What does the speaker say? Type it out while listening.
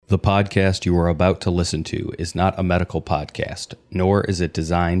The podcast you are about to listen to is not a medical podcast, nor is it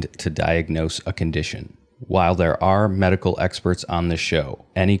designed to diagnose a condition. While there are medical experts on the show,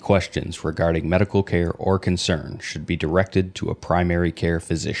 any questions regarding medical care or concern should be directed to a primary care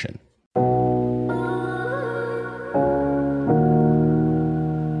physician.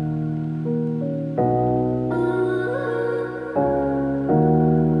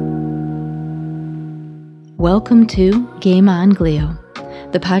 Welcome to Game On Glio,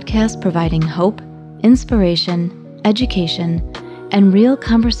 the podcast providing hope, inspiration, education, and real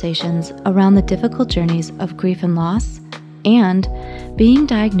conversations around the difficult journeys of grief and loss, and being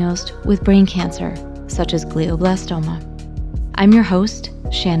diagnosed with brain cancer, such as glioblastoma. I'm your host,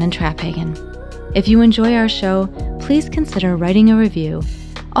 Shannon Traphagen. If you enjoy our show, please consider writing a review.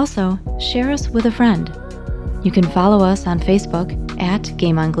 Also, share us with a friend. You can follow us on Facebook at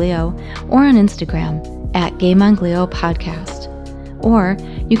Game On Glio or on Instagram at Game On Glio Podcast. Or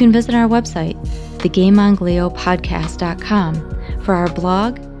you can visit our website, thegameongliopodcast.com, for our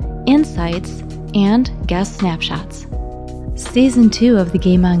blog, insights, and guest snapshots. Season 2 of the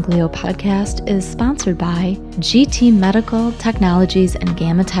Game On Glio podcast is sponsored by GT Medical Technologies and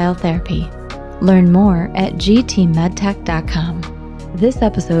Gamma Tile Therapy. Learn more at gtmedtech.com. This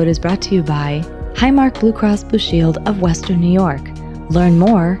episode is brought to you by Highmark Blue Cross Blue Shield of Western New York. Learn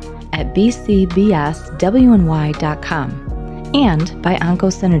more at bcbswny.com. And by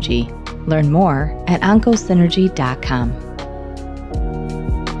OncoSynergy. Learn more at oncosynergy.com.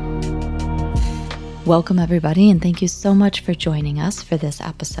 Welcome everybody, and thank you so much for joining us for this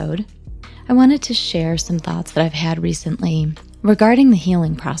episode. I wanted to share some thoughts that I've had recently regarding the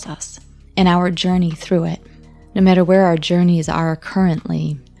healing process and our journey through it. No matter where our journeys are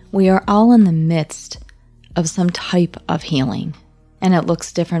currently, we are all in the midst of some type of healing, and it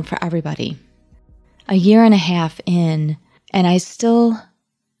looks different for everybody. A year and a half in, and I still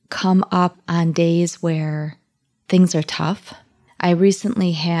come up on days where things are tough. I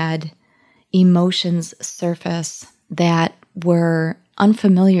recently had emotions surface that were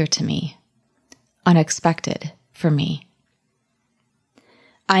unfamiliar to me, unexpected for me.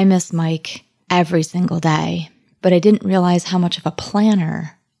 I miss Mike every single day, but I didn't realize how much of a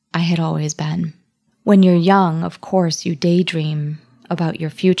planner I had always been. When you're young, of course, you daydream about your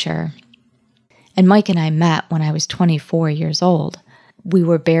future. And Mike and I met when I was 24 years old. We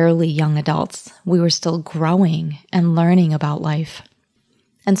were barely young adults. We were still growing and learning about life.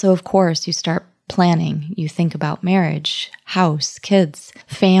 And so, of course, you start planning. You think about marriage, house, kids,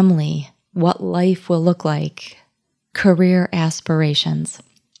 family, what life will look like, career aspirations.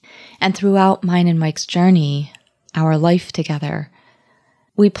 And throughout mine and Mike's journey, our life together,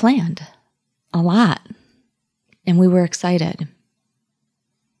 we planned a lot. And we were excited.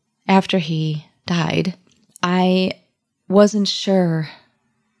 After he died, I wasn't sure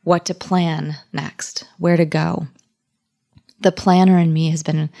what to plan next, where to go. The planner in me has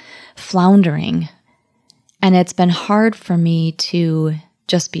been floundering, and it's been hard for me to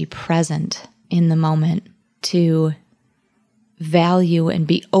just be present in the moment, to value and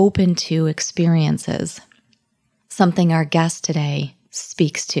be open to experiences, something our guest today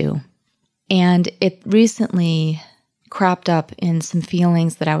speaks to. And it recently cropped up in some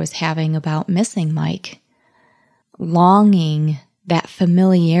feelings that I was having about missing Mike, longing that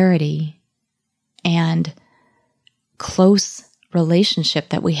familiarity and close relationship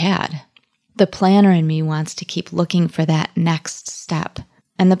that we had. The planner in me wants to keep looking for that next step.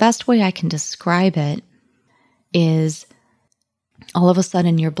 And the best way I can describe it is all of a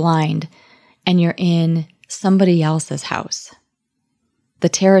sudden you're blind and you're in somebody else's house. The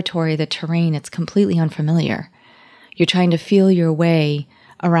territory, the terrain, it's completely unfamiliar. You're trying to feel your way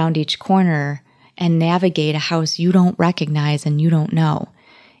around each corner and navigate a house you don't recognize and you don't know.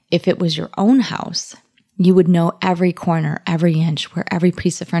 If it was your own house, you would know every corner, every inch, where every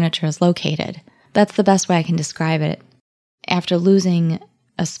piece of furniture is located. That's the best way I can describe it. After losing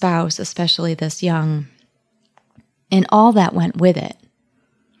a spouse, especially this young, and all that went with it,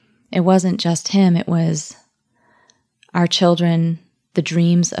 it wasn't just him, it was our children, the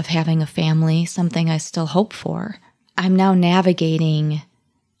dreams of having a family, something I still hope for. I'm now navigating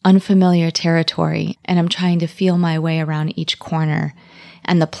unfamiliar territory, and I'm trying to feel my way around each corner.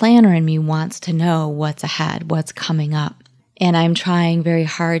 And the planner in me wants to know what's ahead, what's coming up. And I'm trying very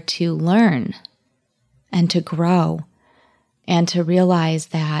hard to learn and to grow and to realize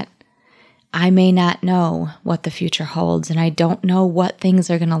that I may not know what the future holds, and I don't know what things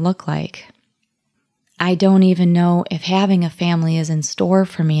are going to look like. I don't even know if having a family is in store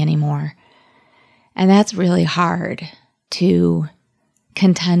for me anymore. And that's really hard to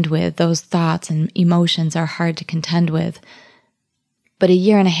contend with. Those thoughts and emotions are hard to contend with. But a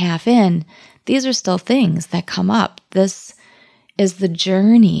year and a half in, these are still things that come up. This is the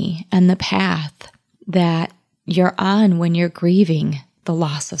journey and the path that you're on when you're grieving the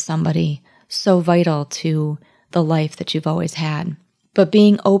loss of somebody so vital to the life that you've always had. But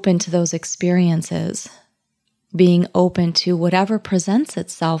being open to those experiences, being open to whatever presents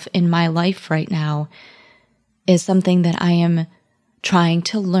itself in my life right now is something that I am trying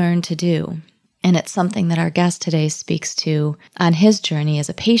to learn to do. And it's something that our guest today speaks to on his journey as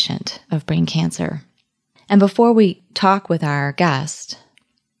a patient of brain cancer. And before we talk with our guest,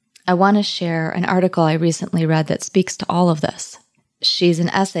 I want to share an article I recently read that speaks to all of this. She's an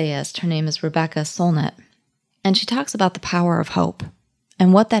essayist. Her name is Rebecca Solnit. And she talks about the power of hope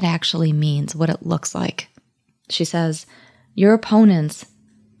and what that actually means, what it looks like. She says, your opponents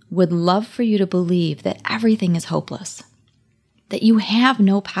would love for you to believe that everything is hopeless, that you have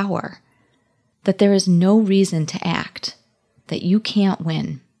no power, that there is no reason to act, that you can't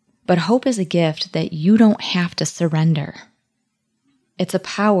win. But hope is a gift that you don't have to surrender. It's a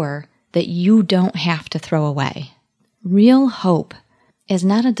power that you don't have to throw away. Real hope is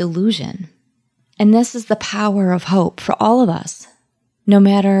not a delusion. And this is the power of hope for all of us, no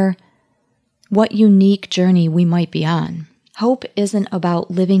matter what unique journey we might be on. Hope isn't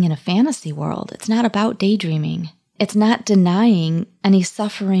about living in a fantasy world. It's not about daydreaming. It's not denying any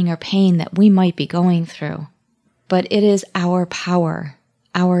suffering or pain that we might be going through. But it is our power,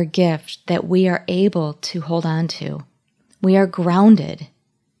 our gift that we are able to hold on to. We are grounded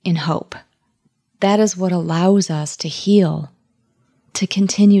in hope. That is what allows us to heal, to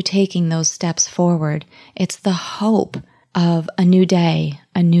continue taking those steps forward. It's the hope of a new day,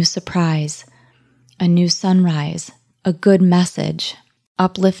 a new surprise, a new sunrise, a good message,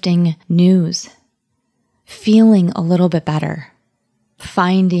 uplifting news, feeling a little bit better,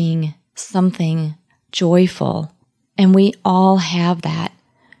 finding something joyful. And we all have that.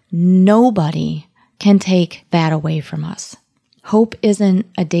 Nobody can take that away from us. Hope isn't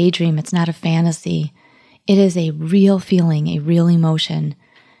a daydream. It's not a fantasy. It is a real feeling, a real emotion,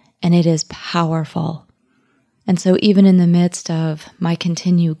 and it is powerful. And so even in the midst of my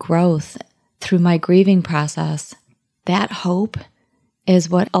continued growth through my grieving process, that hope is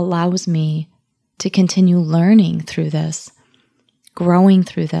what allows me to continue learning through this, growing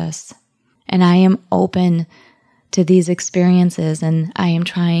through this. And I am open to these experiences, and I am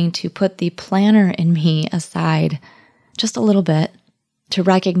trying to put the planner in me aside just a little bit to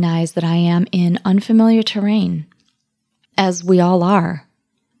recognize that I am in unfamiliar terrain, as we all are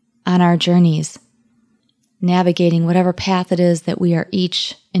on our journeys, navigating whatever path it is that we are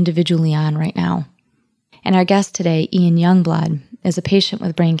each individually on right now. And our guest today, Ian Youngblood, is a patient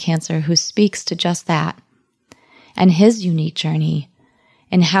with brain cancer who speaks to just that and his unique journey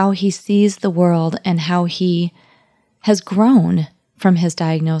and how he sees the world and how he has grown from his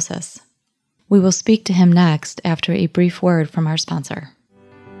diagnosis. We will speak to him next after a brief word from our sponsor.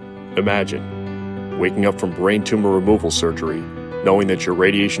 Imagine waking up from brain tumor removal surgery knowing that your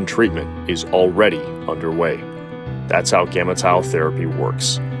radiation treatment is already underway. That's how gamma-tile therapy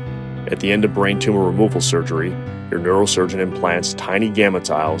works. At the end of brain tumor removal surgery, your neurosurgeon implants tiny gamma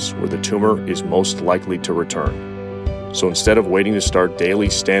tiles where the tumor is most likely to return. So instead of waiting to start daily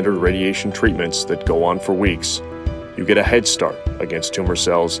standard radiation treatments that go on for weeks, you get a head start against tumor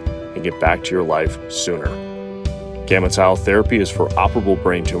cells and get back to your life sooner. Gamma-tile therapy is for operable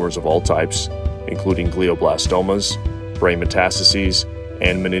brain tumors of all types, including glioblastomas, brain metastases,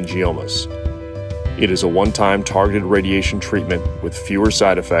 and meningiomas. It is a one-time targeted radiation treatment with fewer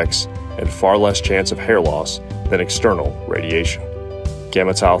side effects and far less chance of hair loss than external radiation.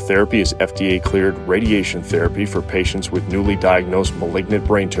 Gamma-tile therapy is FDA-cleared radiation therapy for patients with newly diagnosed malignant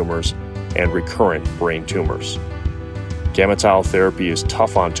brain tumors and recurrent brain tumors. Gamma-tile therapy is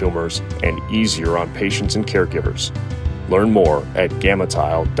tough on tumors and easier on patients and caregivers. Learn more at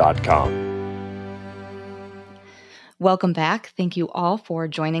gammatile.com. Welcome back. Thank you all for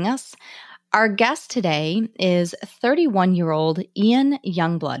joining us. Our guest today is 31-year-old Ian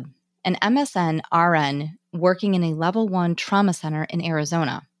Youngblood, an MSN RN working in a level 1 trauma center in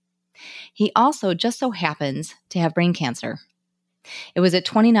Arizona. He also just so happens to have brain cancer. It was at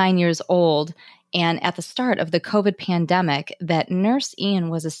 29 years old and at the start of the COVID pandemic that Nurse Ian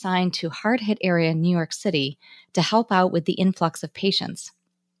was assigned to hard-hit area in New York City to help out with the influx of patients.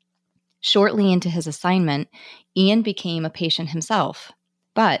 Shortly into his assignment, Ian became a patient himself,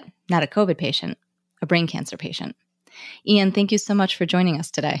 but not a COVID patient, a brain cancer patient. Ian, thank you so much for joining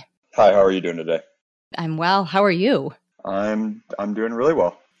us today. Hi, how are you doing today? I'm well. How are you? I'm doing really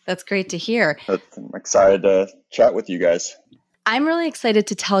well. That's great to hear. I'm excited to chat with you guys. I'm really excited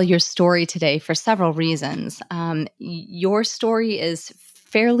to tell your story today for several reasons. Your story is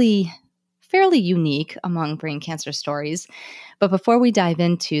fairly unique among brain cancer stories. But before we dive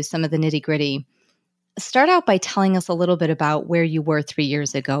into some of the nitty gritty, start out by telling us a little bit about where you were 3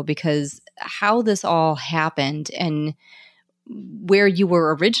 years ago, because how this all happened and where you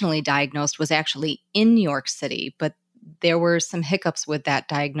were originally diagnosed was actually in New York City, but there were some hiccups with that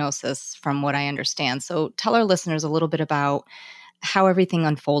diagnosis from what I understand. So tell our listeners a little bit about how everything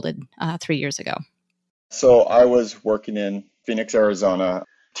unfolded 3 years ago. So I was working in Phoenix, Arizona,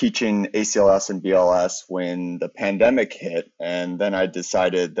 teaching ACLS and BLS when the pandemic hit. And then I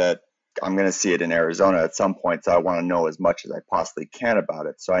decided that I'm going to see it in Arizona at some point. So I want to know as much as I possibly can about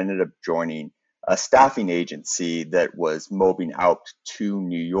it. So I ended up joining a staffing agency that was moving out to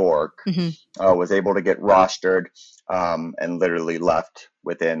New York. Was able to get rostered and literally left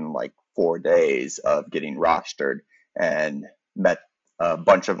within like 4 days of getting rostered, and met a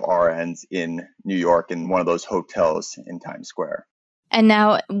bunch of RNs in New York in one of those hotels in Times Square. And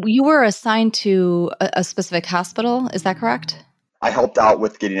now you were assigned to a specific hospital, is that correct? I helped out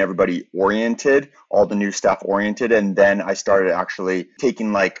with getting everybody oriented, all the new staff oriented, and then I started actually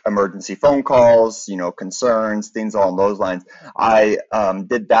taking like emergency phone calls, concerns, things along those lines. I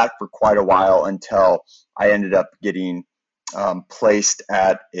did that for quite a while until I ended up getting placed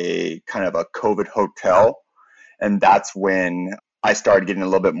at a kind of a COVID hotel. And that's when I started getting a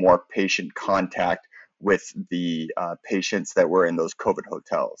little bit more patient contact with the patients that were in those COVID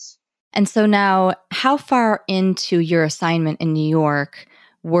hotels. And so now, how far into your assignment in New York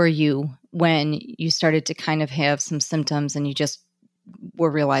were you when you started to kind of have some symptoms and you just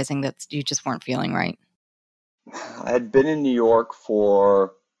were realizing that you just weren't feeling right? I had been in New York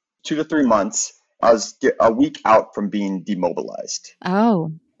for 2 to 3 months. I was a week out from being demobilized.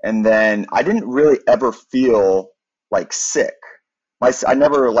 Oh. And then I didn't really ever feel like sick. I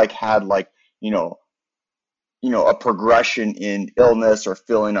never like had like, a progression in illness or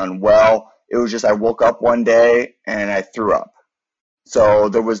feeling unwell. It was just I woke up one day and I threw up. So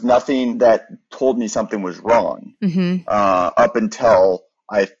there was nothing that told me something was wrong up until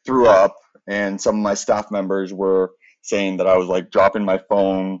I threw up, and some of my staff members were saying that I was like dropping my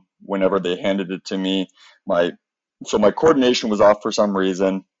phone whenever they handed it to me. So my coordination was off for some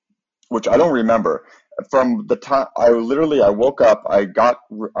reason, which I don't remember. From the time I woke up, I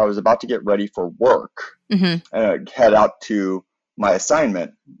was about to get ready for work and head out to my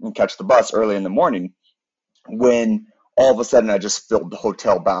assignment and catch the bus early in the morning, when all of a sudden I just filled the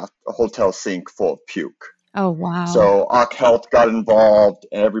hotel sink full of puke. Oh, wow. So OC Health got involved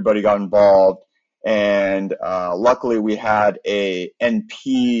and everybody got involved. And luckily we had a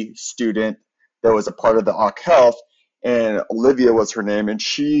NP student that was a part of the OC Health, and Olivia was her name, and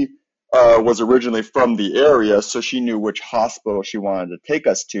she was originally from the area, so she knew which hospital she wanted to take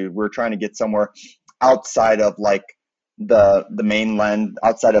us to. We were trying to get somewhere outside of like the mainland,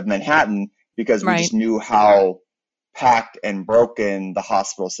 outside of Manhattan, because we just knew how packed and broken the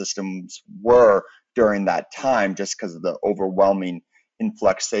hospital systems were during that time, just because of the overwhelming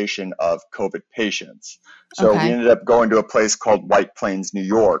influxation of COVID patients. So we ended up going to a place called White Plains, New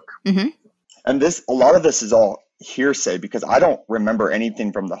York. And a lot of this is all hearsay, because I don't remember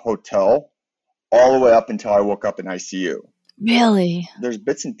anything from the hotel all the way up until I woke up in ICU. Really? There's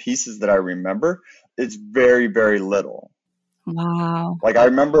bits and pieces that I remember. It's very, very little. Wow. Like I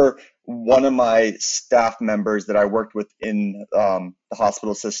remember one of my staff members that I worked with in the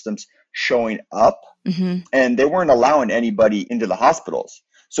hospital systems showing up, and they weren't allowing anybody into the hospitals.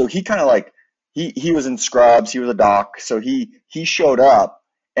 So he kind of like, he was in scrubs, he was a doc. So he showed up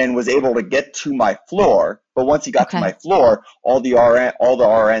and was able to get to my floor. But once he got to my floor, all the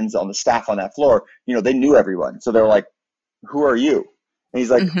RNs on the staff on that floor, they knew everyone. So they were like, "Who are you?" And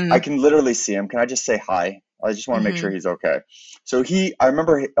he's like, "I can literally see him. Can I just say hi? I just want to make sure he's okay." So I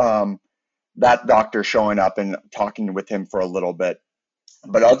remember that doctor showing up and talking with him for a little bit.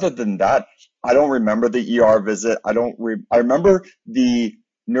 But other than that, I don't remember the ER visit. I remember the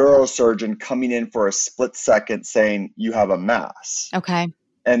neurosurgeon coming in for a split second saying, "You have a mass." Okay.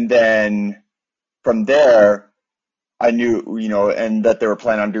 And then from there, I knew, and that they were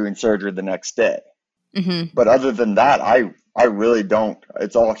planning on doing surgery the next day. But other than that, I really don't.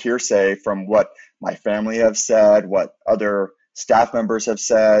 It's all hearsay from what my family have said, what other staff members have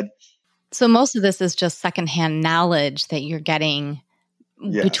said. So most of this is just secondhand knowledge that you're getting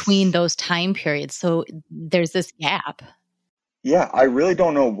between those time periods. So there's this gap. Yeah, I really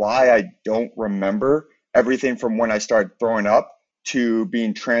don't know why I don't remember everything from when I started throwing up to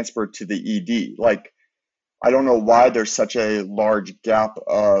being transferred to the ED. Like, I don't know why there's such a large gap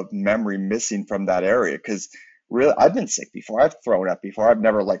of memory missing from that area, because Really, I've been sick before. I've thrown up before. I've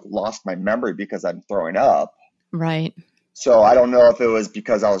never like lost my memory because I'm throwing up. Right. So I don't know if it was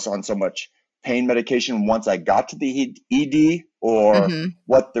because I was on so much pain medication once I got to the ED, or Hmm.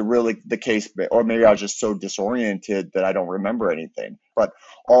 what the case, or maybe I was just so disoriented that I don't remember anything. But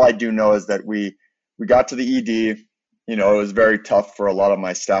all I do know is that we got to the ED. You know, it was very tough for a lot of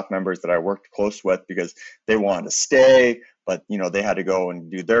my staff members that I worked close with because they wanted to stay, but you know, they had to go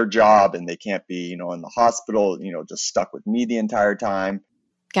and do their job and they can't be, you know, in the hospital, you know, just stuck with me the entire time.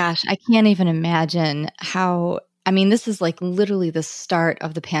 Gosh, I can't even imagine how. I mean, this is like literally the start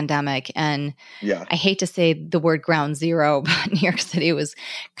of the pandemic. And Yeah, I hate to say the word ground zero, but New York City was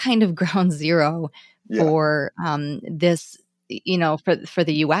kind of ground zero yeah. for this, for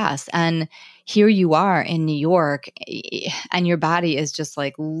the US. And here you are in New York, and your body is just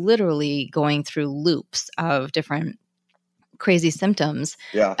like literally going through loops of different crazy symptoms.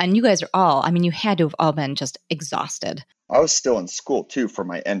 Yeah. And you guys are all, I mean, you had to have all been just exhausted. I was still in school too for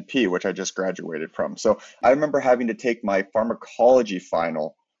my NP, which I just graduated from. So I remember having to take my pharmacology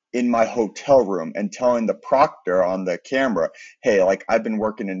final in my hotel room and telling the proctor on the camera, hey, like I've been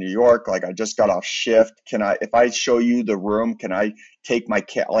working in New York, like I just got off shift. If I show you the room, can I take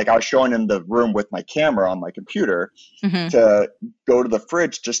like I was showing him the room with my camera on my computer Hmm. to go to the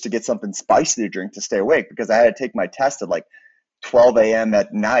fridge just to get something spicy to drink to stay awake, because I had to take my test at like 12 a.m.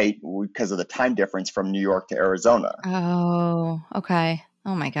 at night because of the time difference from New York to Arizona. Oh, okay.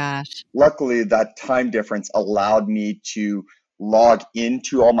 Oh my gosh. Luckily, that time difference allowed me to log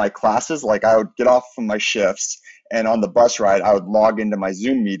into all my classes. Like I would get off from my shifts, and on the bus ride, I would log into my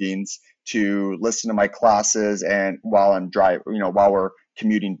Zoom meetings to listen to my classes, and while I'm driving, you know, while we're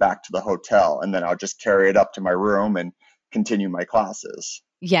commuting back to the hotel, and then I'll just carry it up to my room and continue my classes.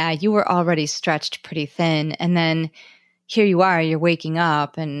 Yeah, you were already stretched pretty thin. And then here you are, you're waking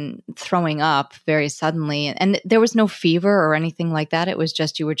up and throwing up very suddenly. And there was no fever or anything like that. It was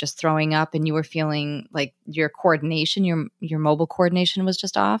just you were just throwing up and you were feeling like your coordination, your mobile coordination was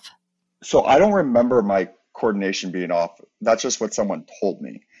just off. So I don't remember my coordination being off. That's just what someone told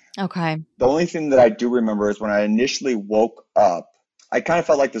me. Okay. The only thing that I do remember is when I initially woke up, I kind of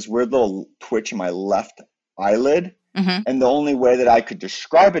felt like this weird little twitch in my left eyelid. Hmm. And the only way that I could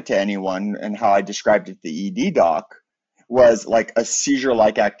describe it to anyone, and how I described it to the ED doc, was like a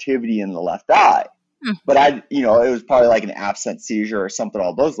seizure-like activity in the left eye. But it was probably like an absent seizure or something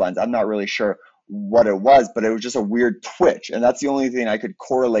along those lines. I'm not really sure what it was, but it was just a weird twitch. And that's the only thing I could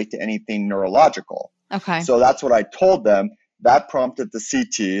correlate to anything neurological. Okay. So that's what I told them. That prompted the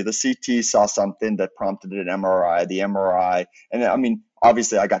CT. The CT saw something that prompted an MRI, the MRI. And I mean,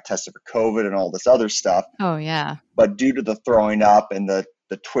 obviously I got tested for COVID and all this other stuff. Oh, yeah. But due to the throwing up and the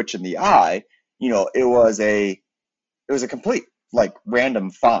twitch in the eye, it was a complete like random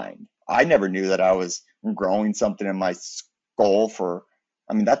find. I never knew that I was growing something in my skull for,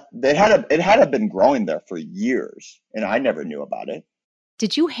 I mean, it had been growing there for years, and I never knew about it.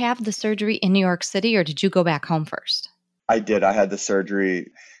 Did you have the surgery in New York City or did you go back home first? I did. I had the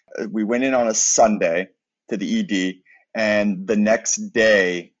surgery. We went in on a Sunday to the ED, and the next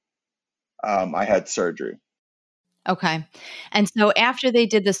day I had surgery. Okay. And so after they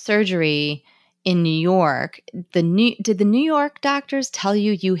did the surgery in New York, did the New York doctors tell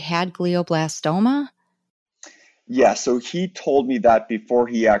you you had glioblastoma? Yeah, so he told me that before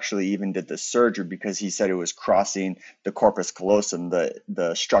he actually even did the surgery, because he said it was crossing the corpus callosum,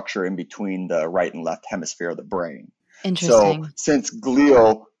 the structure in between the right and left hemisphere of the brain. So Interesting. since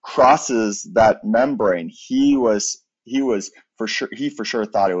glio crosses that membrane, he for sure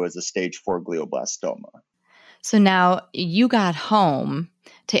thought it was a stage 4 glioblastoma. So now you got home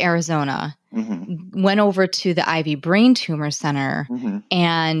to Arizona, went over to the Ivy Brain Tumor Center,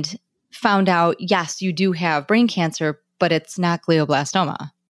 and found out, yes, you do have brain cancer, but it's not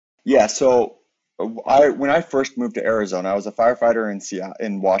glioblastoma. Yeah, so when I first moved to Arizona, I was a firefighter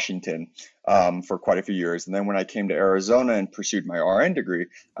in Washington for quite a few years. And then when I came to Arizona and pursued my RN degree,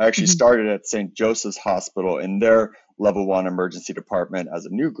 I actually started at St. Joseph's Hospital in their level 1 emergency department as a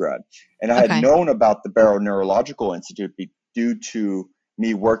new grad. And I had known about the Barrow Neurological Institute due to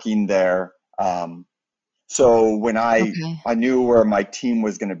me working there. So when I knew where my team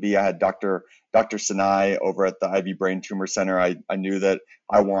was going to be, I had Dr. Sinai over at the Ivy Brain Tumor Center. I knew that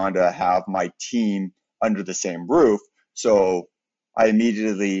I wanted to have my team under the same roof. So I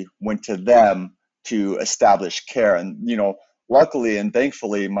immediately went to them to establish care. And, luckily and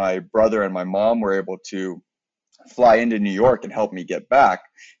thankfully, my brother and my mom were able to fly into New York and help me get back.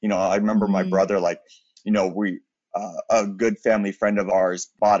 I remember my brother, a good family friend of ours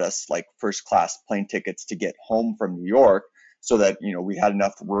bought us like first class plane tickets to get home from New York, so that we had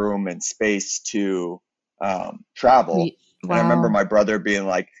enough room and space to travel. And I remember Wow. my brother being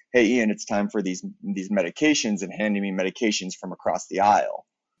like, "Hey, Ian, it's time for these medications," and handing me medications from across the aisle.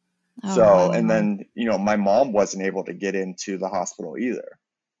 Oh, So, and wow. then, my mom wasn't able to get into the hospital either.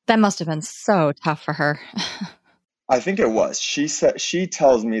 That must have been so tough for her. I think it was. She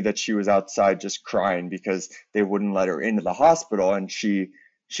tells me that she was outside just crying because they wouldn't let her into the hospital, and she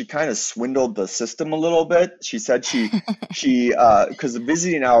kind of swindled the system a little bit. She said she because the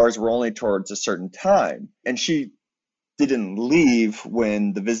visiting hours were only towards a certain time, and she didn't leave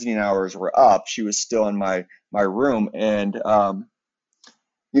when the visiting hours were up. She was still in my room, and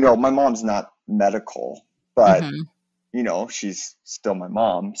my mom's not medical, but Hmm. she's still my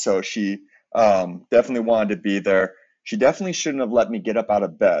mom, so she definitely wanted to be there. She definitely shouldn't have let me get up out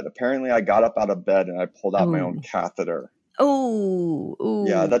of bed. Apparently, I got up out of bed and I pulled out my own Ooh. catheter. Ooh.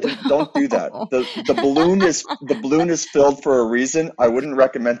 Yeah, Ooh. don't do that. The balloon is filled for a reason. I wouldn't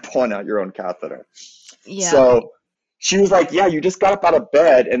recommend pulling out your own catheter. Yeah. So she was like, "Yeah, you just got up out of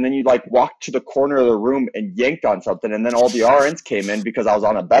bed and then you like walked to the corner of the room and yanked on something, and then all the RNs came in because I was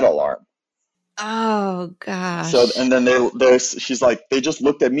on a bed alarm." Oh, So, gosh. and then she's like, they just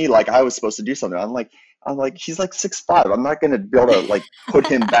looked at me like I was supposed to do something. I'm like, he's like 6'5". I'm not gonna be able to like put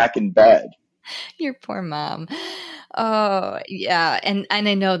him back in bed. Your poor mom. Oh, yeah. And I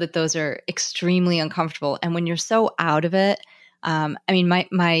know that those are extremely uncomfortable. And when you're so out of it, I mean,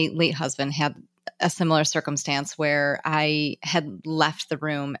 my late husband had a similar circumstance where I had left the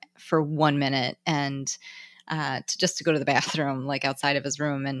room for 1 minute and to go to the bathroom, like outside of his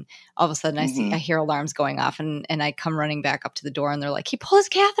room, and all of a sudden I hmm hear alarms going off, and I come running back up to the door, and they're like, "He pulled his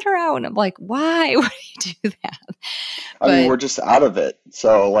catheter out," and I'm like, "Why? Why do you do that?" I mean, But we're just out of it.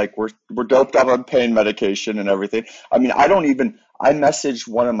 So like we're doped up on pain medication and everything. I mean, I messaged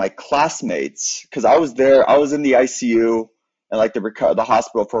one of my classmates because I was there. I was in the ICU and like the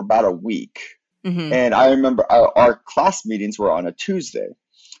hospital for about a week. mhm. And I remember our class meetings were on a Tuesday.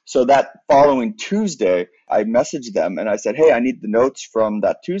 So that following Tuesday, I messaged them and I said, "Hey, I need the notes from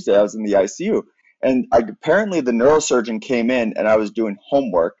that Tuesday. I was in the ICU." And apparently the neurosurgeon came in and I was doing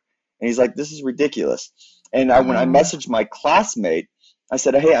homework. And he's like, "This is ridiculous." And when I Oh, messaged my classmate, I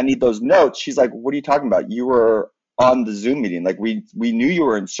said, "Hey, I need those notes." She's like, "What are you talking about? You were on the Zoom meeting. Like we knew you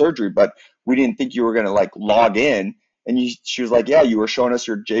were in surgery, but we didn't think you were going to like log in." And she was like, "Yeah, you were showing us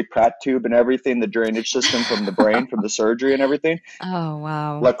your J Pratt tube and everything, the drainage system from the brain, from the surgery and everything." oh,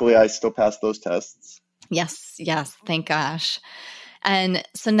 wow. Luckily, I still passed those tests. Yes, yes, thank gosh. And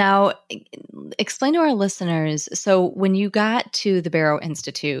so now explain to our listeners. So when you got to the Barrow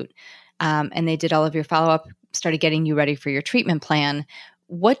Institute and they did all of your follow up, started getting you ready for your treatment plan,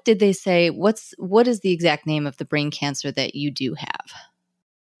 what did they say? What is the exact name of the brain cancer that you do have?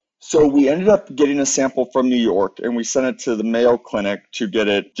 So we ended up getting a sample from New York and we sent it to the Mayo Clinic to get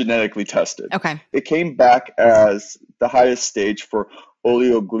it genetically tested. Okay. It came back as the highest stage for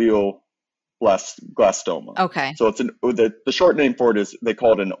oleoglioblastoma. Okay. So the short name for it is they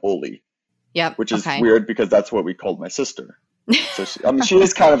call it an OLI, Yep. which is Okay. weird because that's what we called my sister. So she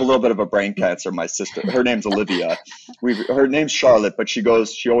is kind of a little bit of a brain cancer. My sister, her name's Olivia. Her name's Charlotte, but she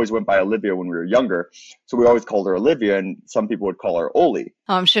always went by Olivia when we were younger. So we always called her Olivia, and some people would call her Oli.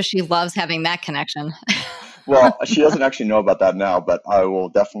 Oh, I'm sure she loves having that connection. Well, she doesn't actually know about that now, but I will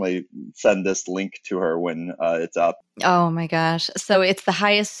definitely send this link to her when it's up. Oh my gosh. So it's the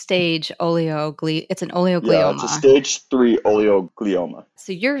highest stage it's an Yeah, it's a oleoglioma. stage 3 oleoglioma.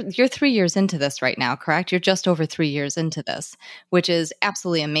 So you're 3 years into this right now, correct? You're just over 3 years into this, which is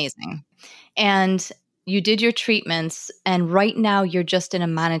absolutely amazing. And you did your treatments, and right now you're just in a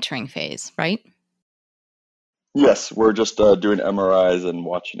monitoring phase, right? Yes, we're just doing MRIs and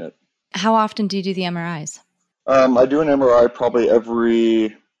watching it. How often do you do the MRIs? I do an MRI probably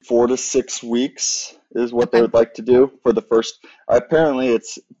every 4 to 6 weeks is what they Okay. would like to do for the first. Apparently,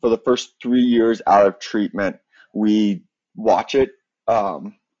 it's for the first 3 years out of treatment. We watch it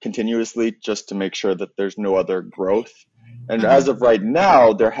continuously just to make sure that there's no other growth. And as Hmm. of right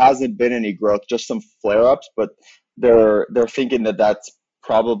now, there hasn't been any growth, just some flare-ups. But they're thinking that that's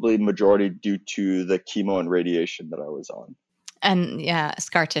probably majority due to the chemo and radiation that I was on. And yeah,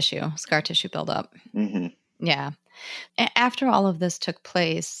 scar tissue buildup. hmm Yeah. After all of this took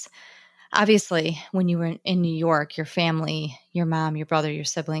place, obviously, when you were in New York, your family, your mom, your brother, your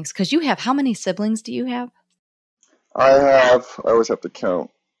siblings, because how many siblings do you have? I always have to count.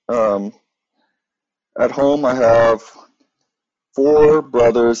 Um, at home, I have 4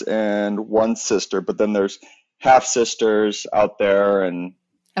 brothers and 1 sister, but then there's half sisters out there, and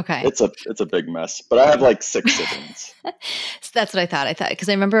Okay. it's a big mess. But I have like 6 siblings. So that's what I thought. Because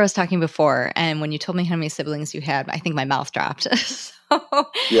I remember I was talking before, and when you told me how many siblings you had, I think my mouth dropped. So,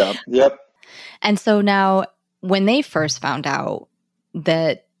 Yeah, yep. And so now when they first found out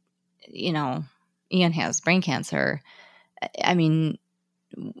that, Ian has brain cancer, I mean,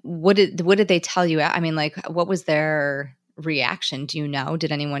 what did they tell you? I mean, like, what was their reaction? Do you know?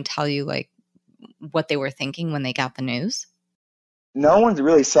 Did anyone tell you like what they were thinking when they got the news? No one's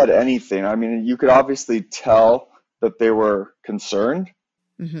really said anything. I mean, you could obviously tell that they were concerned,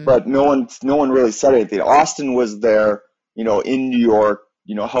 but no one really said anything. Austin was there, in New York,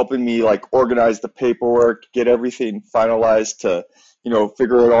 helping me like organize the paperwork, get everything finalized to,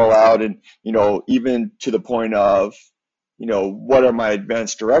 figure it all out. And, even to the point of, what are my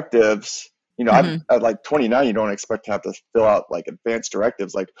advanced directives? I'm at like 29, you don't expect to have to fill out like advanced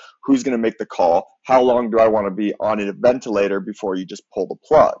directives, like who's going to make the call? How long do I want to be on a ventilator before you just pull the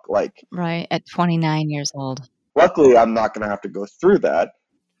plug? Like, right. At 29 years old. luckily, I'm not going to have to go through that.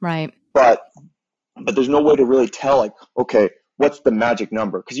 Right. But there's no way to really tell, like, okay, what's the magic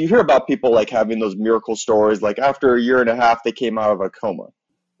number? Because you hear about people like having those miracle stories, like after a year and a half, they came out of a coma.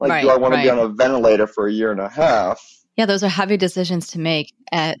 Like, do I want to be on a ventilator for a year and a half? Yeah, those are heavy decisions to make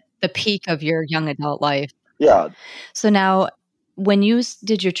at the peak of your young adult life. Yeah. So now, when you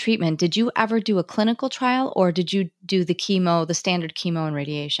did your treatment, did you ever do a clinical trial, or did you do the standard chemo and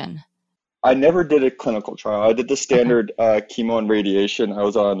radiation? I never did a clinical trial. I did the standard chemo and radiation. I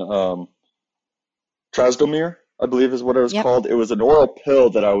was on Trasdomir, I believe is what it was called. It was an oral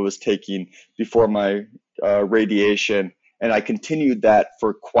pill that I was taking before my radiation, and I continued that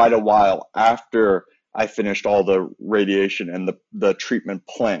for quite a while after I finished all the radiation and the treatment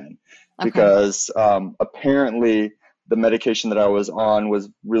plan, because apparently the medication that I was on was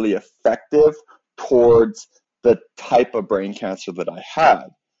really effective towards the type of brain cancer that I had.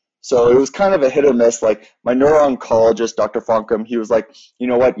 So it was kind of a hit or miss. Like my neuro-oncologist, Dr. Fonkum, he was like, you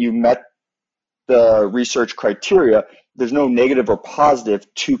know what, you met the research criteria. There's no negative or positive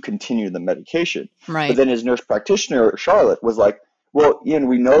to continue the medication. Right. But then his nurse practitioner, Charlotte, was like, well, Ian,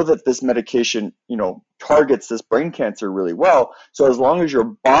 we know that this medication, targets this brain cancer really well. So as long as your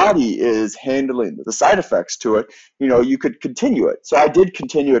body is handling the side effects to it, you could continue it. So I did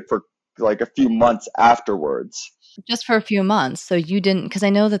continue it for like a few months afterwards. Just for a few months. So you didn't, because I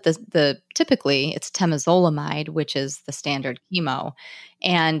know that the typically it's temozolomide, which is the standard chemo.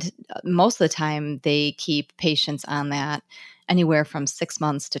 And most of the time they keep patients on that anywhere from 6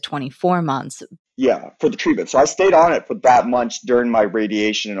 months to 24 months. Yeah, for the treatment. So I stayed on it for that much during my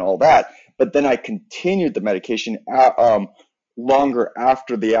radiation and all that. But then I continued the medication longer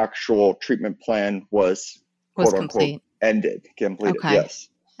after the actual treatment plan was quote unquote completed. Okay. Yes.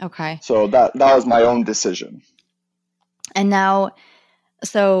 Okay. So that was my own decision. And now,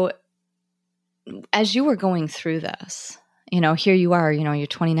 so as you were going through this, here you are, you're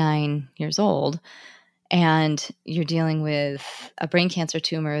 29 years old and you're dealing with a brain cancer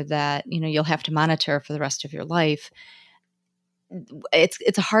tumor that, you'll have to monitor for the rest of your life.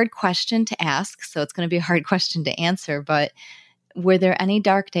 It's a hard question to ask, so it's going to be a hard question to answer, but were there any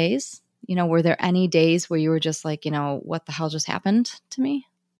dark days? Were there any days where you were just like, what the hell just happened to me?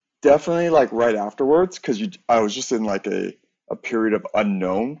 Definitely like right afterwards, because I was just in like a period of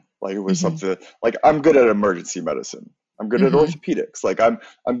unknown. Like it was something like I'm good at emergency medicine. I'm good at orthopedics. Like I'm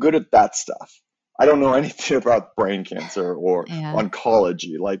good at that stuff. I don't know anything about brain cancer or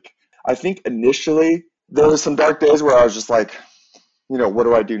oncology. Like I think initially there was some dark days where I was just like, what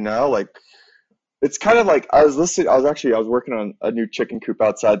do I do now? Like it's kind of like I was working on a new chicken coop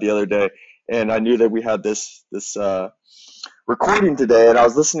outside the other day, and I knew that we had this recording today, and I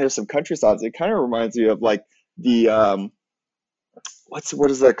was listening to some country songs. It kind of reminds me of like the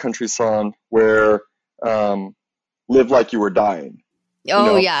what is that country song where live like you were dying?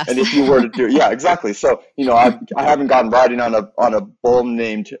 Oh, yes. And if you were to do exactly. So I haven't gotten riding on a bull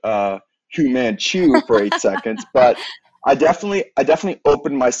named Fu Manchu for 8 seconds, but I definitely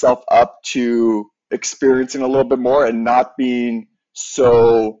opened myself up to experiencing a little bit more and not being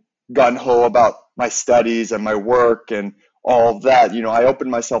so gung-ho about my studies and my work and all of that. I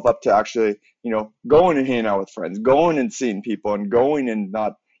opened myself up to actually, going and hanging out with friends, going and seeing people, and going and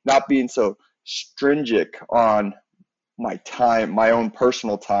not being so stringent on my time, my own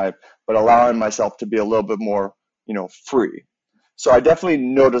personal time, but allowing myself to be a little bit more, free. So I definitely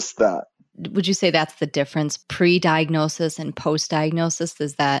noticed that. Would you say that's the difference, pre-diagnosis and post-diagnosis?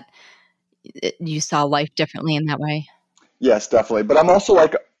 Is that you saw life differently in that way? Yes, definitely. But I'm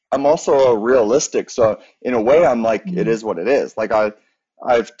also realistic. So in a way, I'm like, it is what it is. Like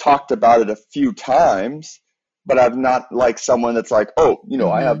I've talked about it a few times, but I'm not like someone that's like, oh,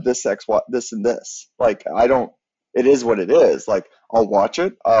 I have this this and this. Like it is what it is. Like I'll watch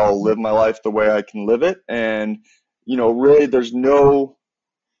it. I'll live my life the way I can live it. And, really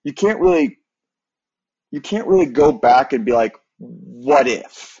you can't really you can't really go back and be like, what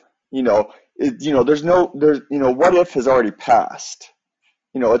if? What if has already passed.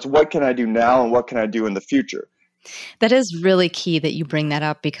 It's what can I do now and what can I do in the future? That is really key that you bring that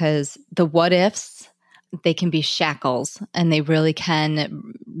up, because the what ifs, they can be shackles, and they really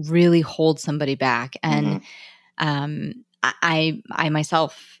can really hold somebody back. And I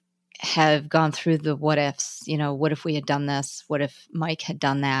myself have gone through the what ifs. What if we had done this? What if Mike had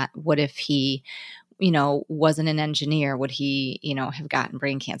done that? What if he wasn't an engineer? Would he have gotten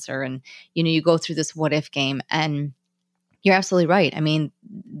brain cancer? And you go through this what if game, and you're absolutely right. I mean,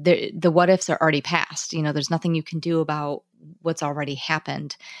 the what ifs are already past. There's nothing you can do about what's already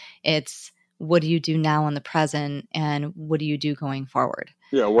happened. It's what do you do now in the present, and what do you do going forward?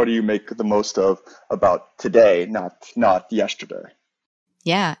 Yeah, what do you make the most of about today, not yesterday?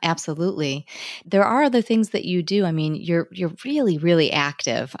 Yeah, absolutely. There are other things that you do. I mean, you're really, really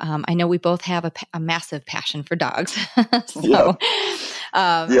active. I know we both have a massive passion for dogs. So,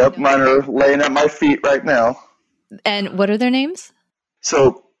 Yep, mine are laying at my feet right now. And what are their names?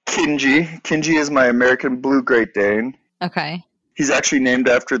 So Kinji is my American Blue Great Dane. Okay. He's actually named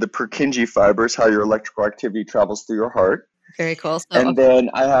after the Purkinje fibers, how your electrical activity travels through your heart. Very cool. Then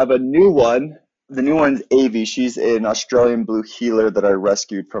I have a new one. The new one's Avi. She's an Australian blue heeler that I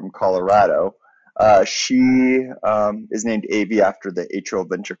rescued from Colorado. She is named Avi after the atrial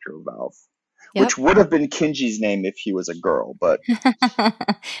ventricular valve, which would have been Kinji's name if he was a girl, but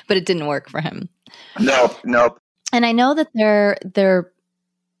but it didn't work for him. Nope. And I know that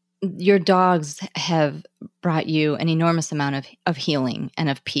your dogs have brought you an enormous amount of healing and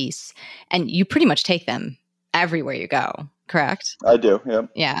of peace, and you pretty much take them everywhere you go, correct? I do, yeah.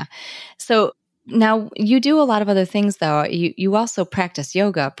 Yeah. So now you do a lot of other things, though. You also practice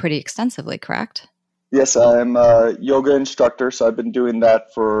yoga pretty extensively, correct? Yes, I'm a yoga instructor, so I've been doing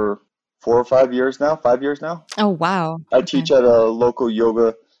that for 4 or 5 years now. 5 years now. Oh, wow. I teach at a local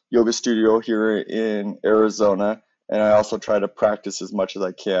yoga studio here in Arizona, and I also try to practice as much as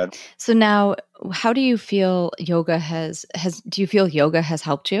I can. So now, how do you feel yoga do you feel yoga has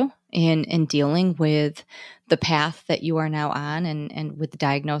helped you in dealing with the path that you are now on, and with the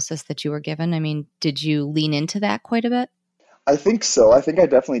diagnosis that you were given? I mean, did you lean into that quite a bit? I think so. I think I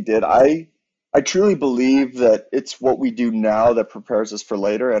definitely did. I truly believe that it's what we do now that prepares us for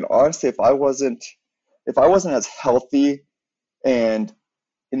later. And honestly, if I wasn't as healthy and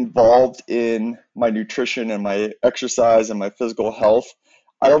involved in my nutrition and my exercise and my physical health,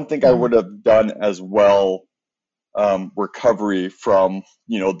 I don't think I would have done as well recovery from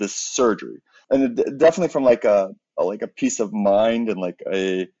this surgery, and definitely from like a peace of mind and like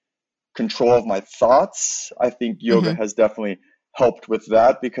a control of my thoughts. I think yoga has definitely helped with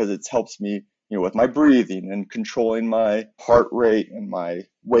that, because it helps me with my breathing and controlling my heart rate and my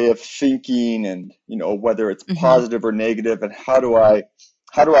way of thinking, and whether it's positive or negative, and how do I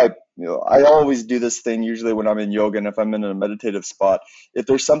I always do this thing usually when I'm in yoga, and if I'm in a meditative spot, if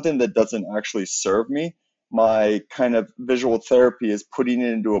there's something that doesn't actually serve me, my kind of visual therapy is putting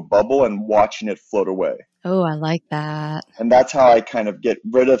it into a bubble and watching it float away. Oh, I like that. And that's how I kind of get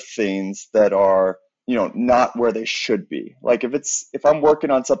rid of things that are, not where they should be. Like if I'm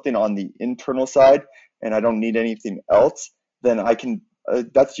working on something on the internal side and I don't need anything else, then I can,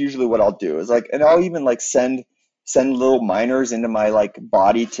 that's usually what I'll do, is like, and I'll even like send little minors into my like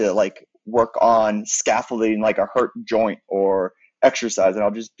body to like work on scaffolding like a hurt joint or exercise. And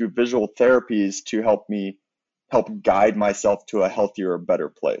I'll just do visual therapies to help guide myself to a healthier, better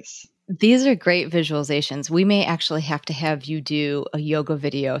place. These are great visualizations. We may actually have to have you do a yoga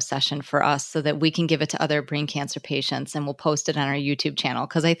video session for us so that we can give it to other brain cancer patients, and we'll post it on our YouTube channel,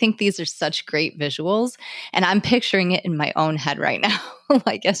 because I think these are such great visuals, and I'm picturing it in my own head right now,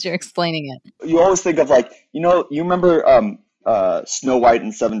 like as you're explaining it. You always think of like, you remember Snow White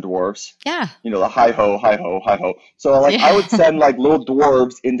and Seven Dwarfs? Yeah. The hi ho, hi ho, hi ho. So like I would send like little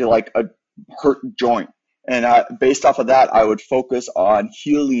dwarves into like a hurt joint. And based off of that, I would focus on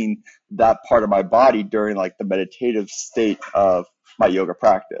healing that part of my body during like the meditative state of my yoga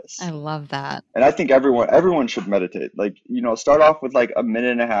practice. I love that. And I think everyone should meditate. Like, start off with like 1.5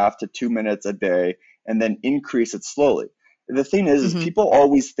 minutes to 2 minutes a day, and then increase it slowly. The thing is people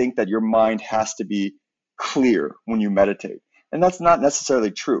always think that your mind has to be clear when you meditate. And that's not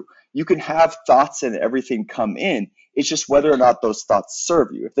necessarily true. You can have thoughts and everything come in. It's just whether or not those thoughts serve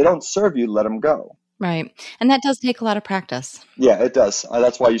you. If they don't serve you, let them go. Right. And that does take a lot of practice. Yeah, it does.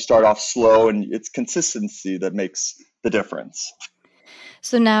 That's why you start off slow, and it's consistency that makes the difference.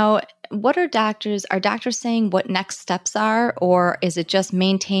 So now, what are doctors saying what next steps are, or is it just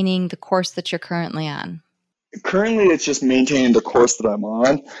maintaining the course that you're currently on? Currently, it's just maintaining the course that I'm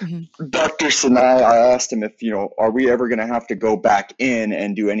on. Mm-hmm. Dr. Sinai, I asked him if, are we ever going to have to go back in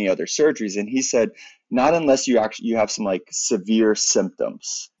and do any other surgeries? And he said, not unless you have some like severe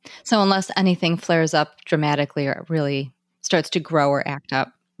symptoms. So unless anything flares up dramatically or really starts to grow or act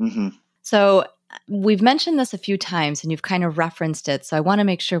up. Mm-hmm. So we've mentioned this a few times and you've kind of referenced it. So I want to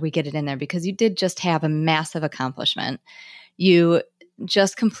make sure we get it in there because you did just have a massive accomplishment. You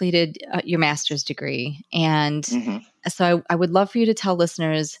just completed your master's degree. And so I would love for you to tell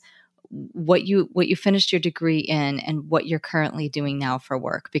listeners what you finished your degree in and what you're currently doing now for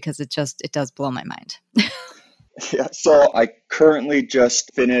work, because it does blow my mind. Yeah, so I currently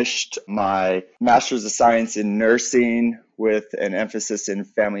just finished my Master's of Science in Nursing with an emphasis in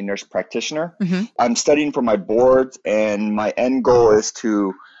family nurse practitioner. Mm-hmm. I'm studying for my boards, and my end goal is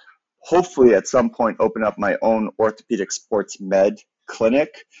to hopefully at some point open up my own orthopedic sports med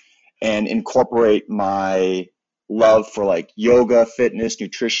clinic and incorporate my love for like yoga, fitness,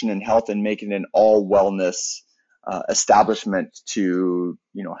 nutrition, and health and make it an all wellness establishment to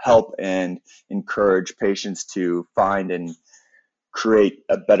help and encourage patients to find and create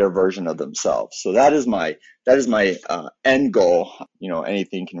a better version of themselves. So that is my end goal.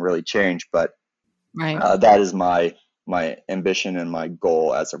 Anything can really change, but right. That is my ambition and my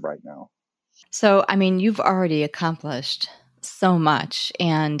goal as of right now. So, I mean, you've already accomplished so much,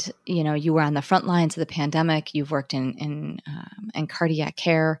 and you were on the front lines of the pandemic. You've worked in cardiac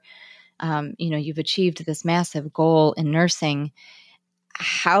care. You've achieved this massive goal in nursing.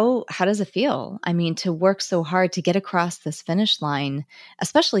 How does it feel? I mean, to work so hard to get across this finish line,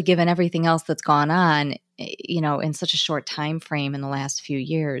 especially given everything else that's gone on, in such a short time frame in the last few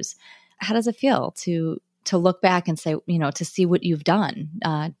years. How does it feel to look back and say, to see what you've done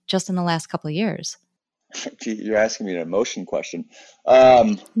just in the last couple of years? You're asking me an emotion question.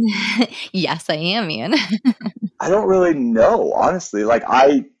 Yes, I am, Ian. I don't really know, honestly. Like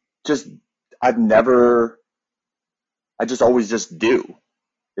I just always just do.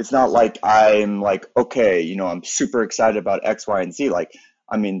 It's not like I'm like, okay, I'm super excited about X, Y, and Z. Like,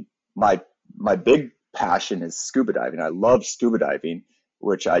 I mean, my big passion is scuba diving. I love scuba diving,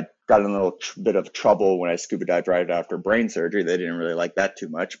 which I got in a little bit of trouble when I scuba dived right after brain surgery. They didn't really like that too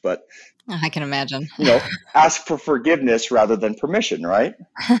much, but I can imagine. Ask for forgiveness rather than permission, right?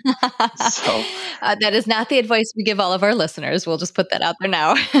 So that is not the advice we give all of our listeners. We'll just put that out there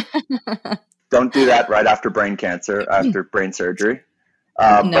now. Don't do that right after brain cancer, after brain surgery.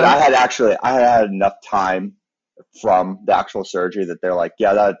 No. But I had enough time from the actual surgery that they're like,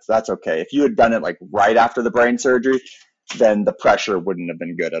 yeah, that's okay. If you had done it like right after the brain surgery, then the pressure wouldn't have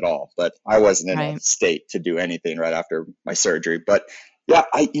been good at all. But I wasn't in a state to do anything right after my surgery. But yeah,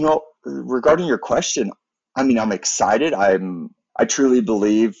 regarding your question, I mean, I'm excited. I truly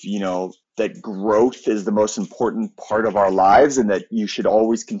believe, that growth is the most important part of our lives and that you should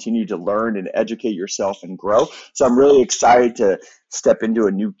always continue to learn and educate yourself and grow. So I'm really excited to step into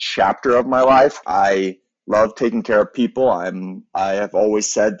a new chapter of my life. I love taking care of people. I have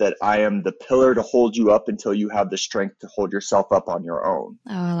always said that I am the pillar to hold you up until you have the strength to hold yourself up on your own.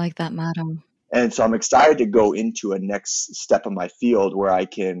 Oh, I like that motto. And so I'm excited to go into a next step in my field where I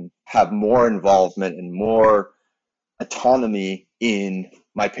can have more involvement and more autonomy in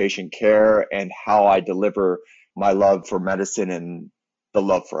my patient care and how I deliver my love for medicine and the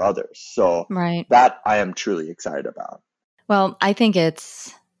love for others. So that I am truly excited about. Well, I think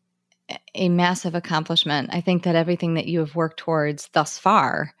it's a massive accomplishment. I think that everything that you have worked towards thus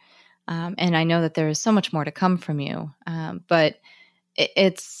far, and I know that there is so much more to come from you, but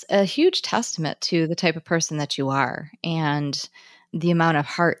it's a huge testament to the type of person that you are and the amount of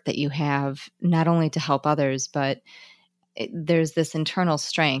heart that you have, not only to help others, but there's this internal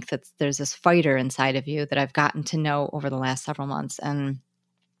strength. There's this fighter inside of you that I've gotten to know over the last several months. And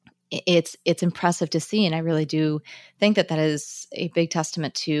it's impressive to see. And I really do think that is a big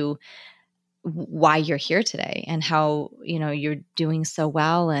testament to why you're here today and how, you're doing so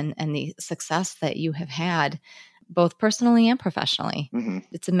well and the success that you have had, both personally and professionally. Mm-hmm.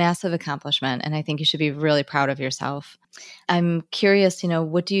 It's a massive accomplishment, and I think you should be really proud of yourself. I'm curious,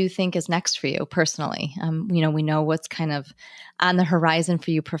 what do you think is next for you personally? We know what's kind of on the horizon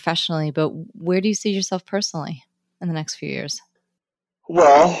for you professionally, but where do you see yourself personally in the next few years?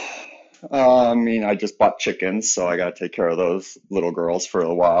 Well, I mean, I just bought chickens, so I got to take care of those little girls for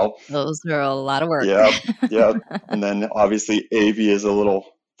a while. Those are a lot of work. Yep. And then obviously Avi is a little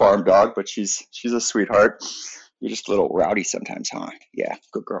farm dog, but she's a sweetheart. You're just a little rowdy sometimes, huh? Yeah,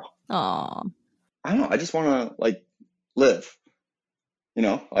 good girl. Aw. I don't know. I just want to live.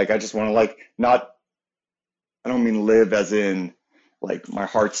 I just want to not. I don't mean live as in like my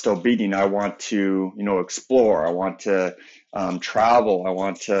heart's still beating. I want to, explore. I want to travel. I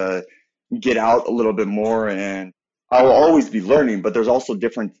want to get out a little bit more, and I will always be learning, but there's also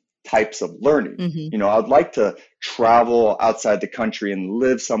different types of learning. Mm-hmm. I'd like to travel outside the country and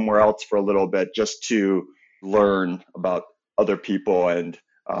live somewhere else for a little bit just to learn about other people and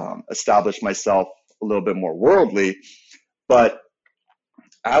establish myself a little bit more worldly. But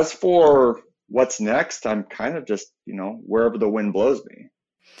as for what's next, I'm kind of just, wherever the wind blows me.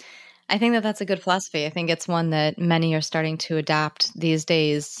 I think that that's a good philosophy. I think it's one that many are starting to adopt these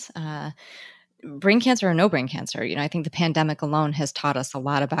days. Brain cancer or no brain cancer, I think the pandemic alone has taught us a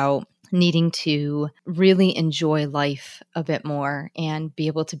lot about needing to really enjoy life a bit more and be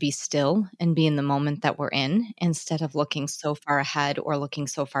able to be still and be in the moment that we're in instead of looking so far ahead or looking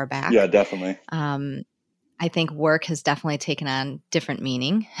so far back. Yeah, definitely. I think work has definitely taken on different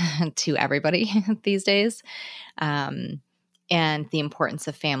meaning to everybody these days, and the importance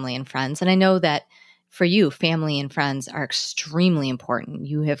of family and friends. And I know that for you, family and friends are extremely important.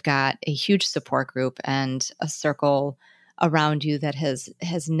 You have got a huge support group and a circle around you that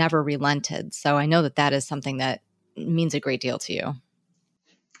has never relented. So I know that that is something that means a great deal to you.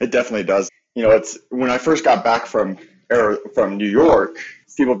 It definitely does. It's when I first got back from New York,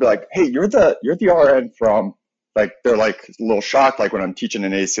 people would be like, "Hey, you're the RN from," like, they're like a little shocked, like when I'm teaching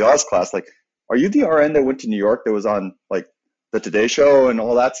an ACLS class, like, "Are you the RN that went to New York that was on like the Today Show and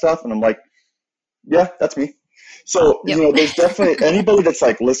all that stuff?" And I'm like, "Yeah, that's me." So, Yep. there's definitely anybody that's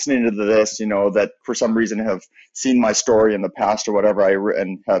like listening to this, that for some reason have seen my story in the past or whatever,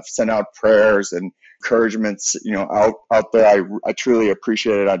 and have sent out prayers and encouragements, out there. I truly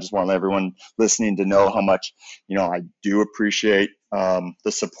appreciate it. I just want everyone listening to know how much, I do appreciate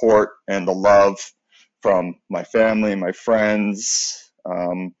the support and the love from my family, my friends,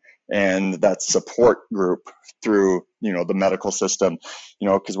 and that support group through, the medical system,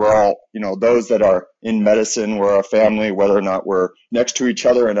 because we're all, those that are in medicine, we're a family, whether or not we're next to each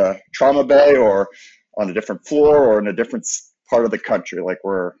other in a trauma bay or on a different floor or in a different part of the country. Like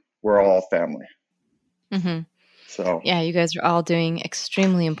we're all family. Mm-hmm. So yeah, you guys are all doing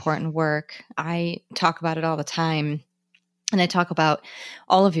extremely important work. I talk about it all the time. And I talk about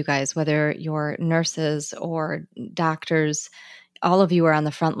all of you guys, whether you're nurses or doctors, all of you are on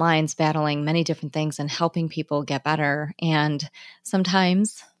the front lines battling many different things and helping people get better. And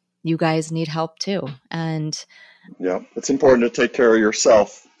sometimes you guys need help too. And yeah, it's important to take care of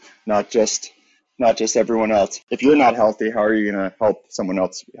yourself, not just everyone else. If you're not healthy, how are you going to help someone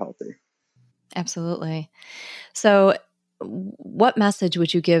else be healthy? absolutely. So what message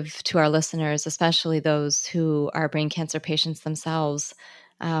would you give to our listeners, especially those who are brain cancer patients themselves?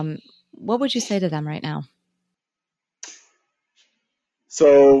 What would you say to them right now?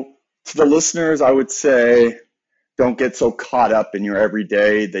 So to the listeners, I would say, don't get so caught up in your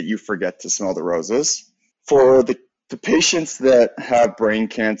everyday that you forget to smell the roses. For the patients that have brain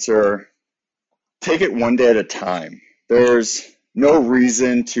cancer, take it one day at a time. There's no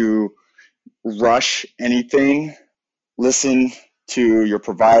reason to rush anything. Listen to your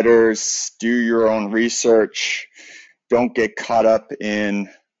providers, do your own research. Don't get caught up in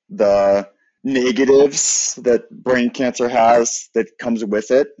the negatives that brain cancer has that comes with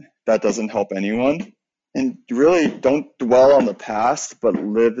it. That doesn't help anyone. And really don't dwell on the past, but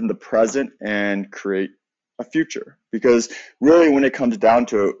live in the present and create a future. Because really, when it comes down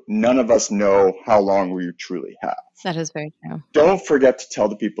to it, none of us know how long we truly have. That is very true. Don't forget to tell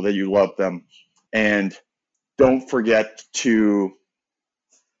the people that you love them, and don't forget to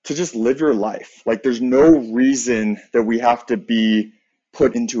just live your life. Like, there's no reason that we have to be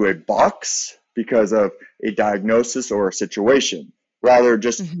put into a box because of a diagnosis or a situation. Rather,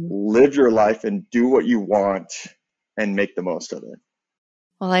 just live your life and do what you want and make the most of it.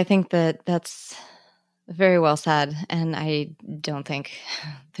 Well, I think that that's very well said. And I don't think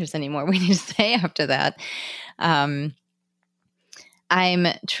there's any more we need to say after that. I'm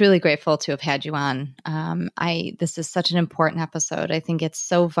truly grateful to have had you on. This is such an important episode. I think it's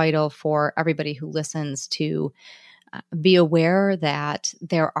so vital for everybody who listens to be aware that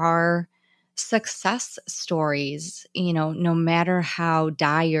there are success stories. No matter how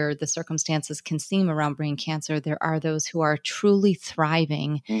dire the circumstances can seem around brain cancer, there are those who are truly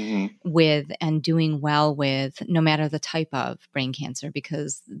thriving with and doing well with no matter the type of brain cancer,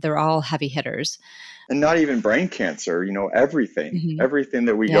 because they're all heavy hitters. And not even brain cancer, everything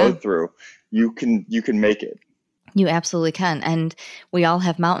that we go through, you can make it. You absolutely can. And we all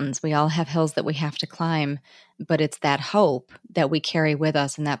have mountains. We all have hills that we have to climb. But it's that hope that we carry with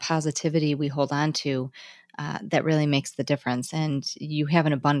us and that positivity we hold on to that really makes the difference. And you have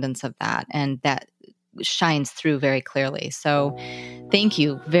an abundance of that. And that shines through very clearly. So thank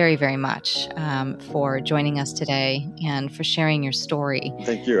you very, very much for joining us today and for sharing your story.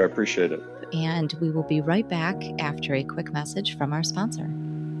 Thank you. I appreciate it. And we will be right back after a quick message from our sponsor.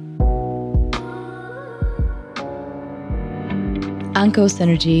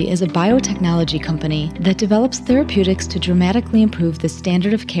 OncoSynergy is a biotechnology company that develops therapeutics to dramatically improve the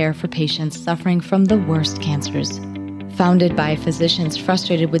standard of care for patients suffering from the worst cancers. Founded by physicians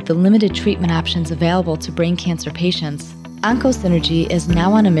frustrated with the limited treatment options available to brain cancer patients, OncoSynergy is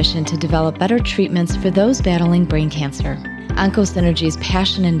now on a mission to develop better treatments for those battling brain cancer. OncoSynergy's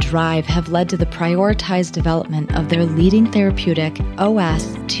passion and drive have led to the prioritized development of their leading therapeutic,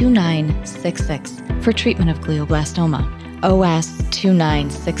 OS-2966, for treatment of glioblastoma.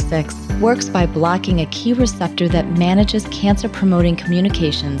 OS-2966 works by blocking a key receptor that manages cancer-promoting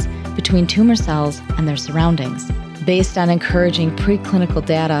communications between tumor cells and their surroundings. Based on encouraging preclinical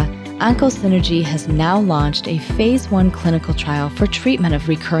data, OncoSynergy has now launched a phase 1 clinical trial for treatment of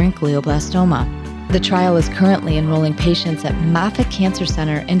recurrent glioblastoma. The trial is currently enrolling patients at Moffitt Cancer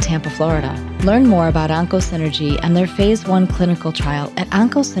Center in Tampa, Florida. Learn more about OncoSynergy and their phase 1 clinical trial at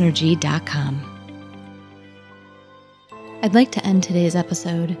oncosynergy.com. I'd like to end today's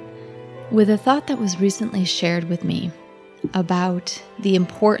episode with a thought that was recently shared with me about the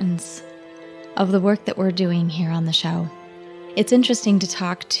importance of the work that we're doing here on the show. It's interesting to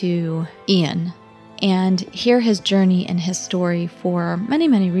talk to Ian and hear his journey and his story for many,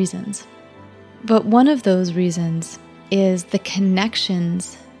 many reasons. But one of those reasons is the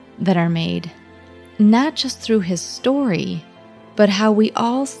connections that are made, not just through his story, but how we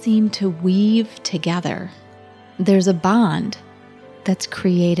all seem to weave together. There's a bond that's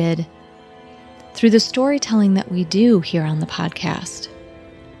created through the storytelling that we do here on the podcast.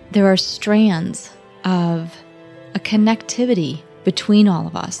 There are strands of a connectivity between all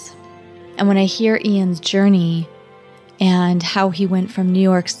of us. And when I hear Ian's journey and how he went from New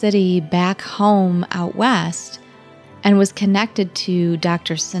York City back home out west and was connected to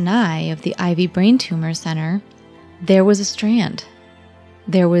Dr. Sinai of the Ivy Brain Tumor Center, there was a strand.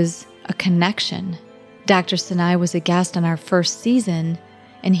 There was a connection. Dr. Sinai was a guest on our first season,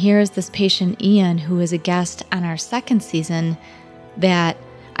 and here is this patient, Ian, who is a guest on our second season that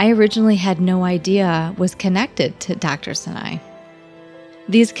I originally had no idea was connected to Dr. Sinai.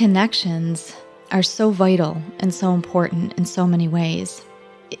 These connections are so vital and so important in so many ways.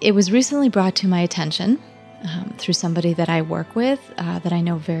 It was recently brought to my attention through somebody that I work with, that I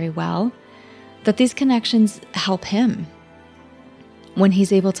know very well, that these connections help him when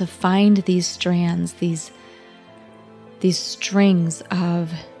he's able to find these strands, these strings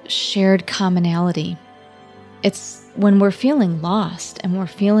of shared commonality. It's when we're feeling lost and we're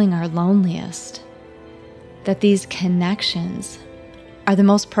feeling our loneliest that these connections are the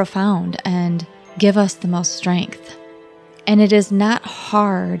most profound and give us the most strength. And it is not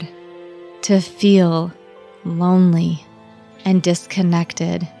hard to feel lonely and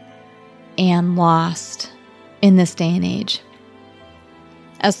disconnected and lost in this day and age,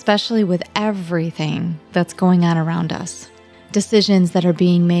 especially with everything that's going on around us. Decisions that are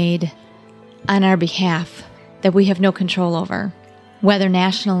being made on our behalf that we have no control over, whether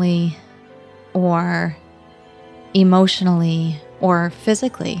nationally or emotionally or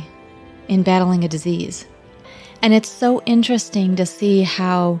physically in battling a disease. And it's so interesting to see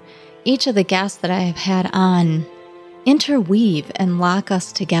how each of the guests that I have had on interweave and lock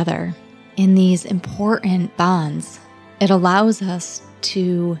us together in these important bonds. It allows us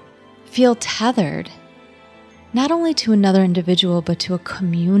to feel tethered, not only to another individual, but to a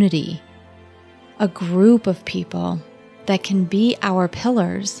community, a group of people that can be our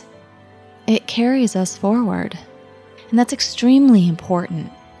pillars. It carries us forward. And that's extremely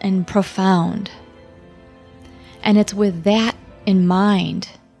important and profound. And it's with that in mind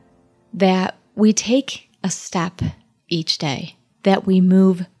that we take a step each day, that we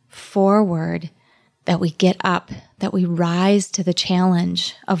move forward, that we get up, that we rise to the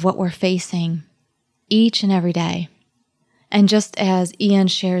challenge of what we're facing each and every day. And just as Ian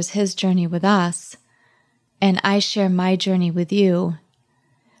shares his journey with us, and I share my journey with you,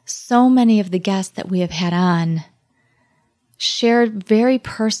 so many of the guests that we have had on shared very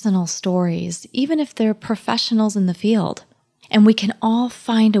personal stories, even if they're professionals in the field. And we can all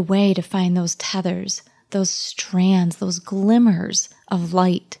find a way to find those tethers, those strands, those glimmers of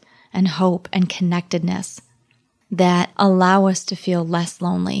light and hope and connectedness that allow us to feel less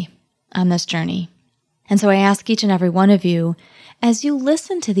lonely on this journey. And so I ask each and every one of you, as you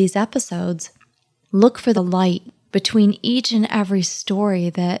listen to these episodes, look for the light between each and every story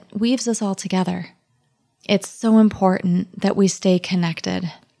that weaves us all together. It's so important that we stay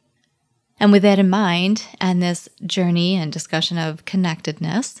connected. And with that in mind, and this journey and discussion of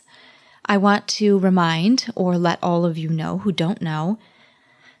connectedness, I want to remind or let all of you know who don't know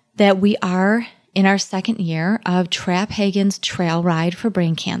that we are in our second year of Trap Hagen's Trail Ride for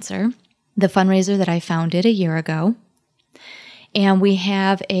Brain Cancer, the fundraiser that I founded a year ago. And we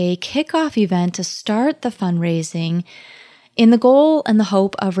have a kickoff event to start the fundraising in the goal and the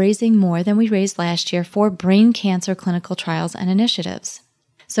hope of raising more than we raised last year for brain cancer clinical trials and initiatives.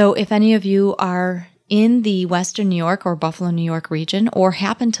 So if any of you are in the Western New York or Buffalo, New York region, or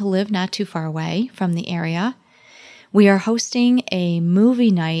happen to live not too far away from the area, we are hosting a movie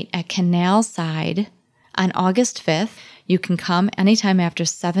night at Canal Side on August 5th. You can come anytime after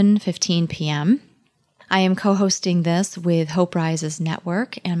 7:15 p.m. I am co-hosting this with Hope Rises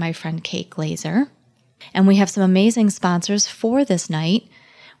Network and my friend Kate Glazer. And we have some amazing sponsors for this night.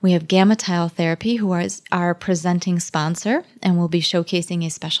 We have Gamma Tile Therapy, who is our presenting sponsor, and will be showcasing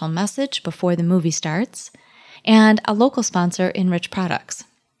a special message before the movie starts, and a local sponsor, Enrich Products.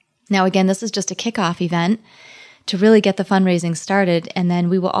 Now, again, this is just a kickoff event to really get the fundraising started, and then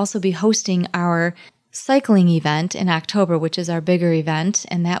we will also be hosting our cycling event in October, which is our bigger event,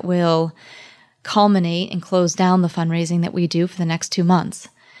 and that will culminate and close down the fundraising that we do for the next 2 months.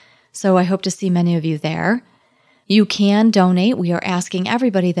 So I hope to see many of you there. You can donate. We are asking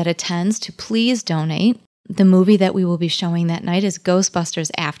everybody that attends to please donate. The movie that we will be showing that night is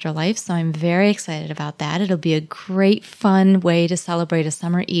Ghostbusters Afterlife, so I'm very excited about that. It'll be a great, fun way to celebrate a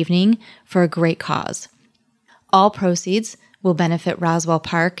summer evening for a great cause. All proceeds will benefit Roswell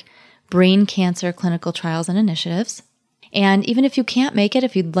Park Brain Cancer Clinical Trials and Initiatives. And even if you can't make it,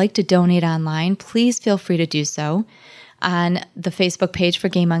 if you'd like to donate online, please feel free to do so. On the Facebook page for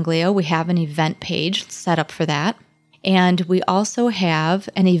Game on Glio, we have an event page set up for that. And we also have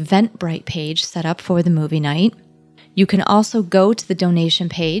an Eventbrite page set up for the movie night. You can also go to the donation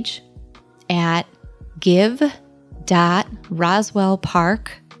page at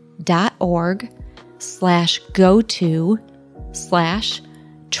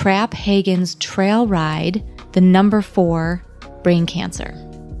give.roswellpark.org/go/Trap Hagen's Trail Ride, the number 4, brain cancer.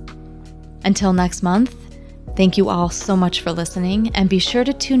 Until next month, thank you all so much for listening, and be sure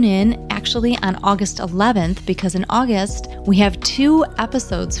to tune in actually on August 11th, because in August we have 2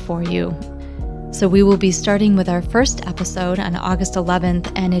 episodes for you. So we will be starting with our first episode on August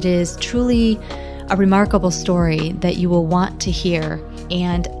 11th, and it is truly a remarkable story that you will want to hear,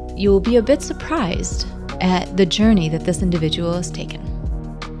 and you will be a bit surprised at the journey that this individual has taken.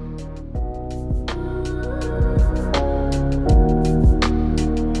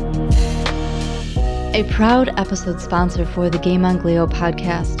 A proud episode sponsor for the Game on Glio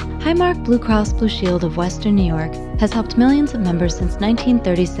podcast, Highmark Blue Cross Blue Shield of Western New York has helped millions of members since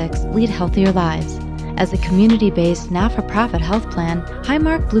 1936 lead healthier lives. As a community-based, not-for-profit health plan,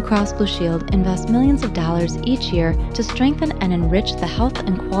 Highmark Blue Cross Blue Shield invests millions of dollars each year to strengthen and enrich the health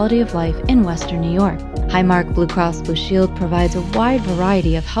and quality of life in Western New York. Highmark Blue Cross Blue Shield provides a wide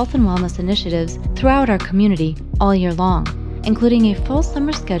variety of health and wellness initiatives throughout our community all year long, including a full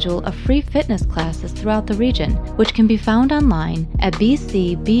summer schedule of free fitness classes throughout the region, which can be found online at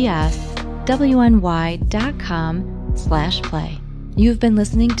bcbswny.com/play. You've been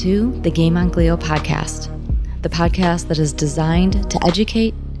listening to the Game on Glio podcast, the podcast that is designed to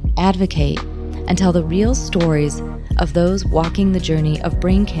educate, advocate, and tell the real stories of those walking the journey of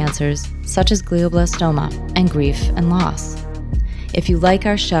brain cancers such as glioblastoma and grief and loss. If you like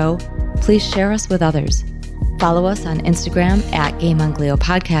our show, please share us with others. Follow us on Instagram at Game on Glio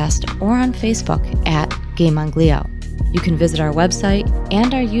Podcast or on Facebook at Game on Glio. You can visit our website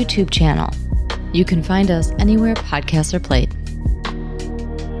and our YouTube channel. You can find us anywhere podcasts are played.